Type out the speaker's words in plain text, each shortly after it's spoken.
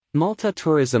Malta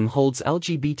Tourism holds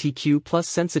LGBTQ+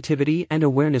 sensitivity and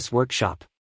awareness workshop.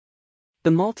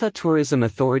 The Malta Tourism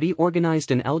Authority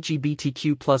organized an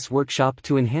LGBTQ+ workshop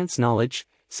to enhance knowledge,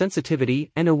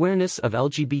 sensitivity, and awareness of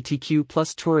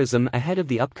LGBTQ+ tourism ahead of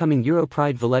the upcoming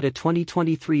Europride Valletta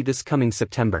 2023 this coming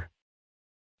September.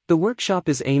 The workshop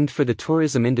is aimed for the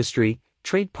tourism industry,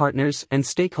 trade partners, and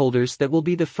stakeholders that will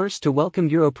be the first to welcome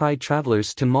Europride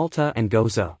travelers to Malta and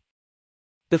Gozo.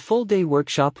 The full-day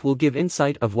workshop will give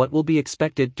insight of what will be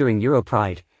expected during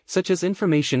Europride, such as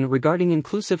information regarding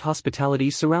inclusive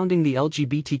hospitality surrounding the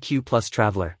LGBTQ+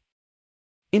 traveler.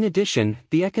 In addition,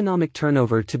 the economic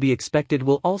turnover to be expected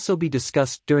will also be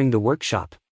discussed during the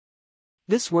workshop.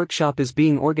 This workshop is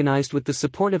being organized with the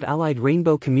support of Allied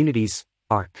Rainbow Communities,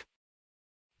 ARC.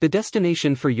 The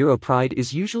destination for Europride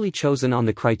is usually chosen on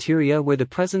the criteria where the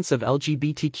presence of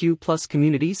LGBTQ+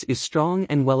 communities is strong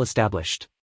and well established.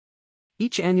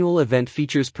 Each annual event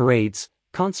features parades,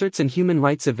 concerts and human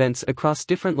rights events across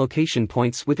different location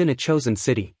points within a chosen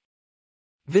city.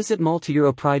 Visit Malta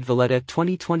Europride Valletta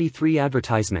 2023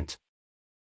 advertisement.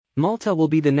 Malta will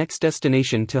be the next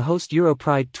destination to host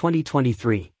Europride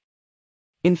 2023.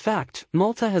 In fact,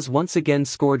 Malta has once again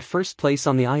scored first place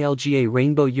on the ILGA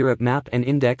Rainbow Europe Map and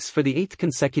Index for the 8th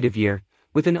consecutive year,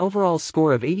 with an overall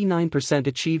score of 89%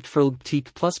 achieved for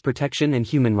LGBTQ+ protection and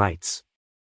human rights.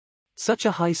 Such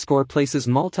a high score places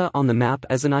Malta on the map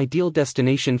as an ideal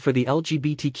destination for the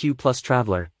LGBTQ+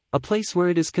 traveler, a place where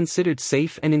it is considered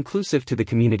safe and inclusive to the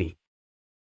community.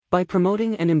 By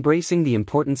promoting and embracing the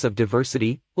importance of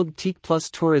diversity, LGBTQ+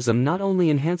 tourism not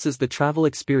only enhances the travel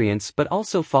experience but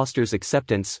also fosters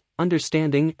acceptance,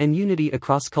 understanding, and unity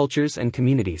across cultures and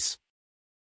communities.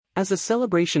 As a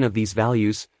celebration of these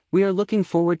values, we are looking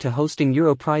forward to hosting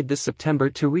Europride this September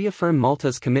to reaffirm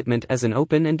Malta's commitment as an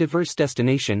open and diverse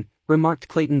destination, remarked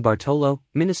Clayton Bartolo,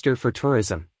 Minister for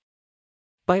Tourism.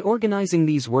 By organizing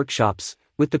these workshops,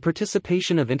 with the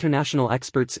participation of international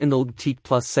experts in the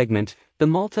LGBTQ+ segment, the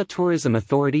Malta Tourism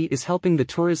Authority is helping the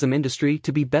tourism industry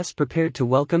to be best prepared to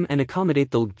welcome and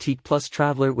accommodate the LGBTQ+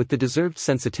 traveler with the deserved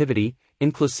sensitivity,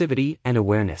 inclusivity, and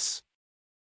awareness.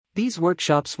 These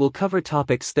workshops will cover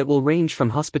topics that will range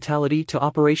from hospitality to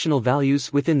operational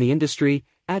values within the industry,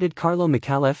 added Carlo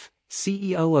Micallef,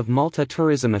 CEO of Malta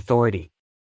Tourism Authority.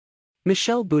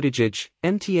 Michelle Buttigieg,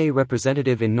 MTA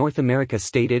representative in North America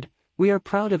stated, "We are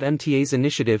proud of MTA's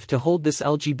initiative to hold this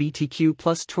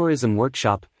LGBTQ+ tourism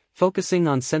workshop, focusing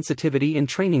on sensitivity and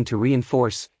training to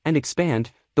reinforce and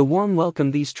expand the warm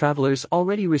welcome these travelers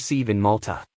already receive in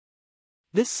Malta."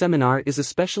 This seminar is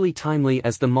especially timely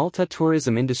as the Malta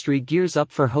tourism industry gears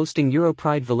up for hosting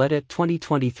Europride Valletta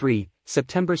 2023,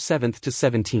 September 7th to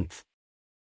 17th.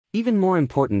 Even more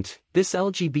important, this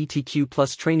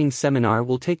LGBTQ+ training seminar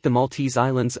will take the Maltese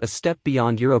Islands a step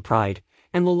beyond Europride,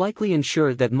 and will likely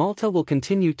ensure that Malta will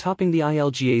continue topping the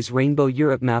ILGA's Rainbow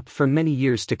Europe map for many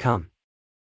years to come.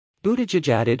 Buttigieg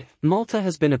added, "Malta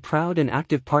has been a proud and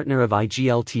active partner of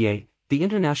IGLTA, the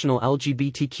International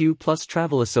LGBTQ+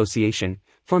 Travel Association,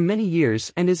 for many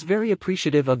years and is very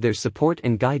appreciative of their support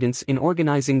and guidance in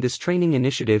organizing this training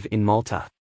initiative in Malta."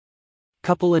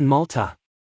 Couple in Malta.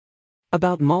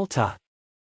 About Malta.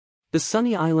 The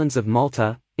sunny islands of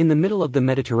Malta, in the middle of the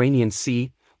Mediterranean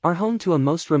Sea, are home to a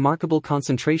most remarkable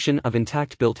concentration of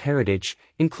intact built heritage,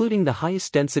 including the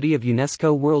highest density of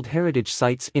UNESCO World Heritage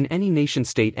Sites in any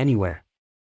nation-state anywhere.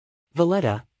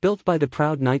 Valletta, built by the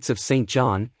proud Knights of St.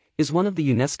 John, is one of the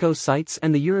UNESCO sites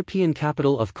and the European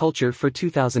Capital of Culture for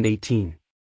 2018.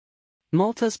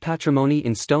 Malta's patrimony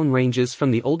in stone ranges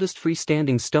from the oldest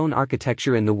freestanding stone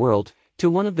architecture in the world, to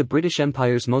one of the British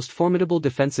Empire's most formidable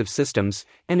defensive systems,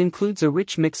 and includes a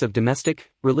rich mix of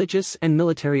domestic, religious and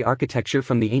military architecture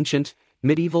from the ancient,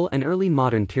 medieval and early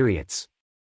modern periods.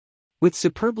 With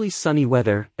superbly sunny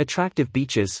weather, attractive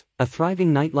beaches, a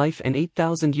thriving nightlife and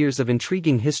 8,000 years of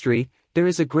intriguing history, there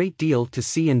is a great deal to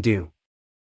see and do.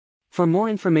 For more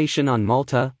information on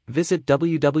Malta, visit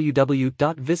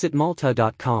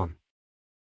www.visitmalta.com.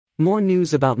 More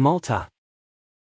news about Malta.